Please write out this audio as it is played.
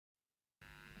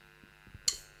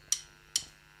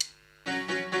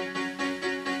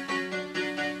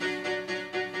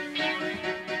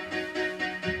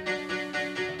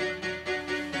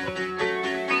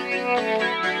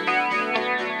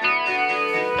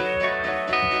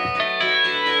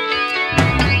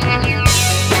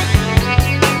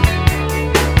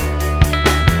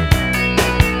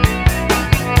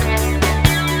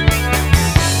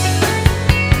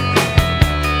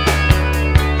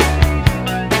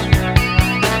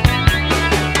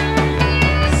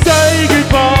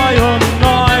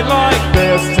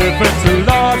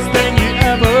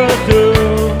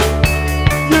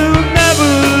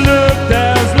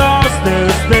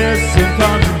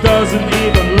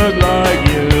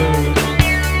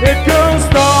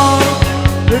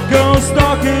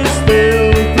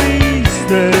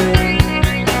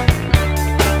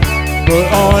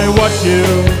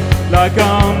like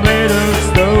I'm made of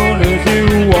stone as you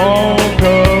walk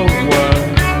away.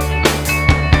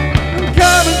 I'm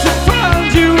coming to find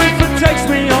you if it takes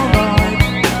me all night.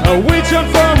 I reach out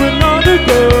for another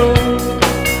girl,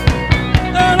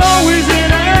 and always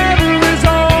and ever is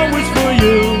always for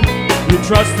you. You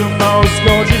trust the most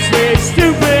gorgeously,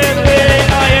 stupidly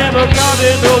I ever got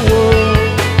in the world.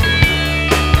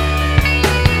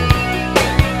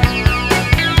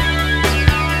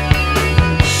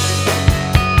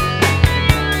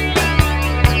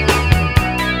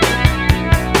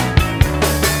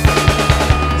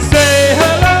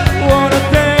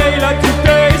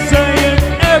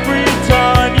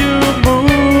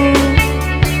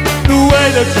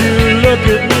 That you look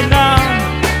at me now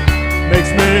makes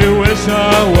me wish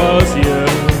I was you.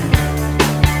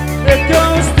 It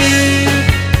goes deep,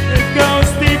 it goes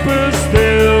deeper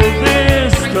still,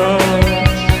 this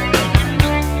touch.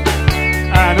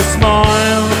 And a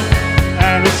smile,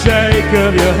 and a shake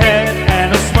of your head,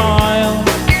 and a smile,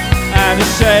 and a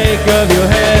shake of your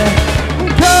head.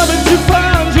 I'm coming to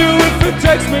find you if it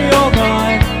takes me all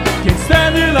night. Can't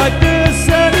stand it like this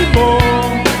anymore.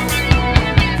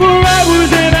 For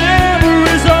hours and ever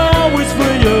is always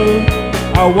for you.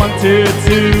 I wanted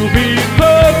to be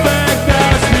perfect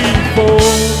as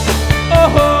before.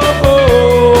 Oh, oh,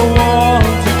 oh, want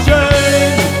to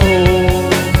change, oh.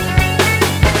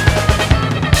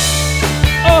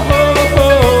 Oh, oh,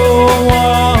 oh,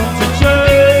 want to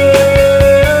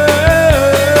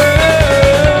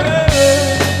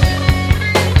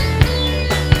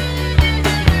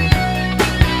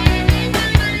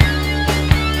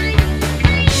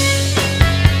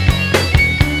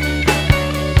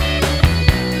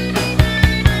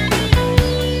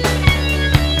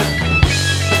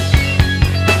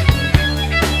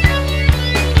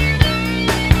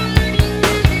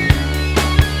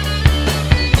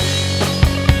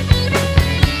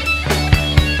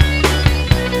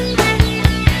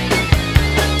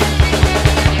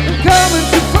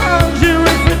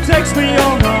takes me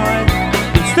all night.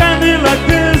 Can't stand it like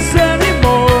this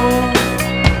anymore.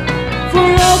 For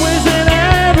always and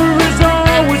ever is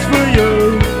always for you.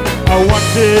 I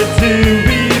wanted to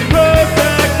be